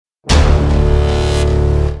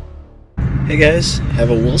Hey guys, have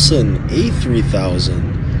a Wilson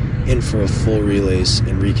A3000 in for a full relace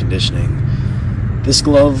and reconditioning. This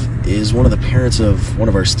glove is one of the parents of one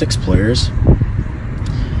of our sticks players,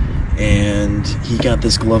 and he got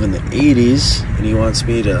this glove in the 80s and he wants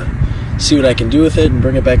me to see what I can do with it and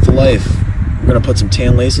bring it back to life. We're going to put some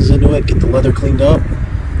tan laces into it, get the leather cleaned up,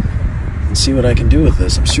 and see what I can do with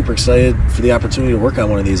this. I'm super excited for the opportunity to work on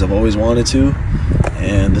one of these. I've always wanted to,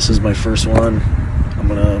 and this is my first one I'm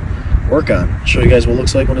going to work on. Show you guys what it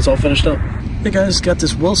looks like when it's all finished up. Hey guys, got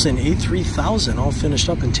this Wilson A3000 all finished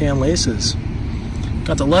up in tan laces.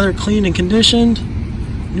 Got the leather cleaned and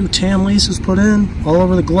conditioned, new tan laces put in all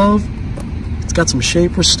over the glove. It's got some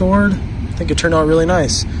shape restored. I think it turned out really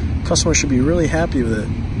nice. Customer should be really happy with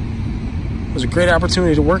it. It was a great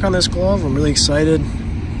opportunity to work on this glove. I'm really excited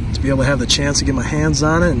to be able to have the chance to get my hands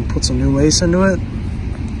on it and put some new lace into it.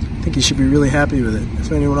 I think you should be really happy with it.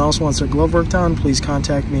 If anyone else wants their glove worked on, please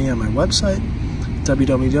contact me on my website,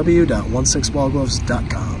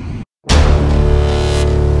 www.16ballgloves.com.